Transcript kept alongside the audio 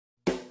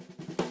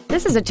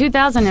This is a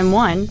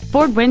 2001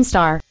 Ford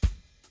WindsTAR.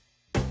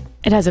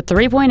 It has a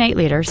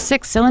 3.8-liter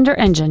six-cylinder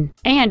engine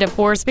and a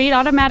 4-speed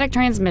automatic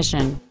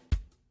transmission.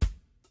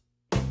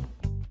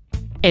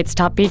 Its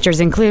top features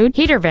include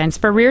heater vents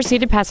for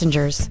rear-seated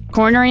passengers,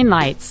 cornering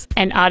lights,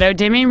 an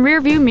auto-dimming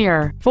rearview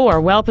mirror,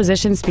 4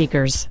 well-positioned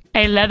speakers,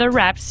 a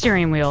leather-wrapped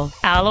steering wheel,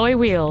 alloy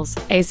wheels,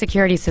 a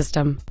security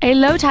system, a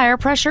low-tire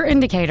pressure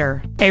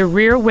indicator, a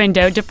rear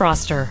window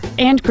defroster,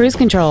 and cruise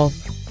control.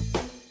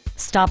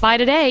 Stop by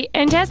today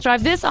and test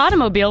drive this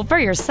automobile for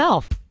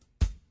yourself.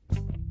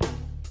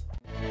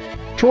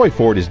 Troy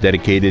Ford is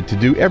dedicated to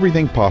do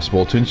everything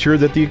possible to ensure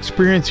that the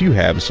experience you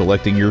have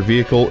selecting your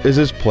vehicle is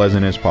as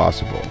pleasant as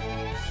possible.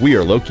 We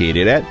are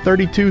located at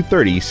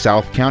 3230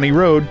 South County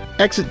Road,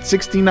 exit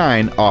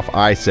 69 off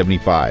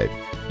I-75.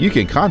 You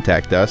can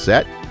contact us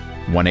at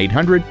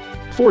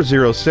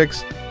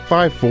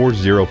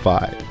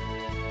 1-800-406-5405.